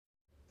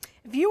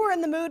If you are in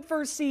the mood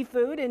for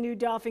seafood, a new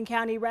Dauphin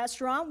County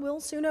restaurant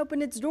will soon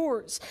open its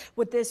doors.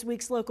 With this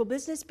week's local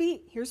business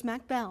beat, here's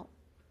Mac Bell.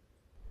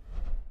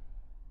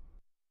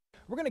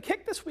 We're going to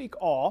kick this week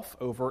off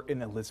over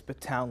in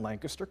Elizabethtown,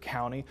 Lancaster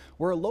County,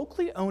 where a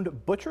locally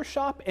owned butcher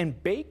shop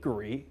and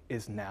bakery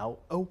is now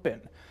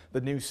open.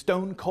 The new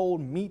Stone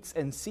Cold Meats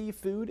and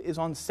Seafood is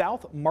on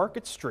South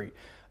Market Street.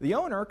 The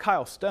owner,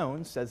 Kyle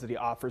Stone, says that he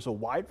offers a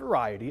wide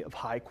variety of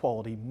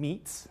high-quality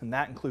meats, and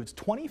that includes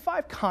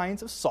 25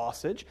 kinds of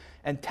sausage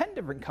and 10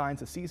 different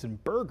kinds of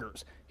seasoned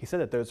burgers. He said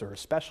that those are a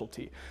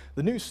specialty.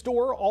 The new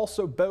store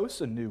also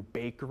boasts a new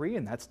bakery,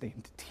 and that's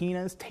named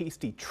Tina's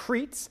Tasty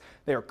Treats.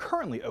 They are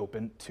currently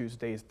open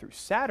Tuesdays through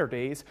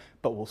Saturdays,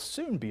 but will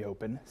soon be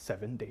open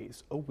 7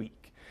 days a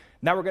week.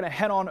 Now we're going to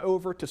head on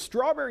over to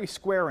Strawberry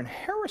Square in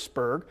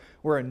Harrisburg,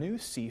 where a new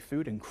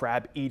seafood and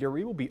crab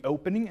eatery will be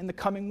opening in the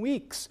coming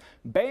weeks.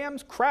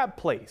 Bam's Crab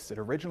Place. It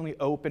originally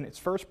opened its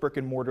first brick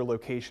and mortar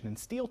location in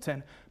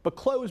Steelton, but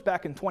closed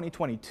back in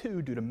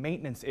 2022 due to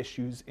maintenance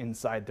issues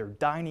inside their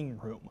dining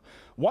room.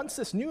 Once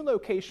this new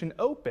location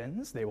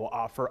opens, they will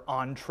offer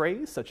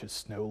entrees such as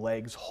snow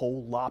legs,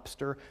 whole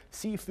lobster,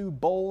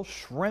 seafood bowls,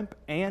 shrimp,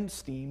 and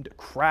steamed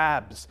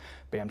crabs.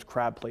 Bam's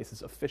Crab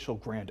Place's official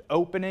grand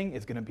opening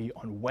is going to be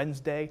on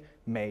Wednesday,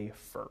 May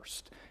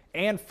 1st.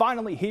 And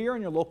finally, here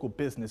in your local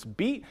business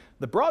beat,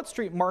 the Broad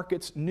Street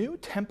Market's new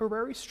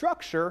temporary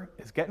structure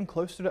is getting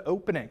closer to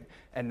opening.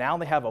 And now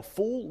they have a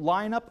full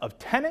lineup of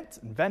tenants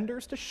and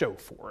vendors to show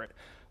for it.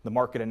 The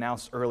market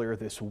announced earlier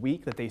this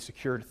week that they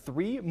secured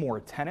 3 more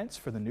tenants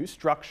for the new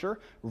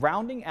structure,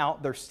 rounding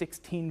out their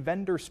 16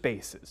 vendor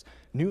spaces.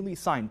 Newly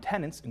signed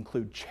tenants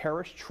include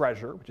Cherished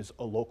Treasure, which is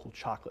a local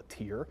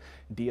chocolatier,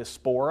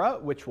 Diaspora,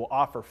 which will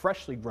offer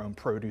freshly grown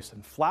produce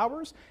and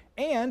flowers,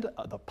 and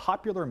the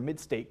popular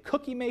mid-state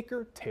cookie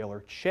maker,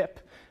 Taylor Chip.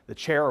 The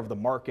chair of the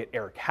market,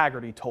 Eric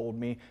Haggerty, told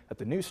me that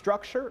the new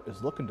structure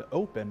is looking to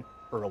open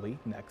early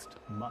next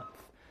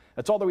month.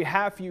 That's all that we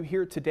have for you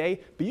here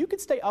today, but you can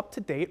stay up to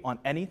date on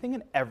anything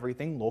and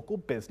everything local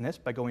business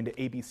by going to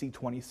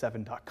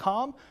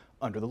abc27.com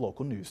under the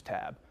local news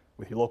tab.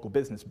 With your local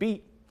business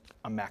beat,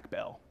 I'm Mac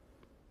Bell.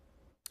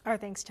 Our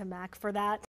thanks to Mac for that.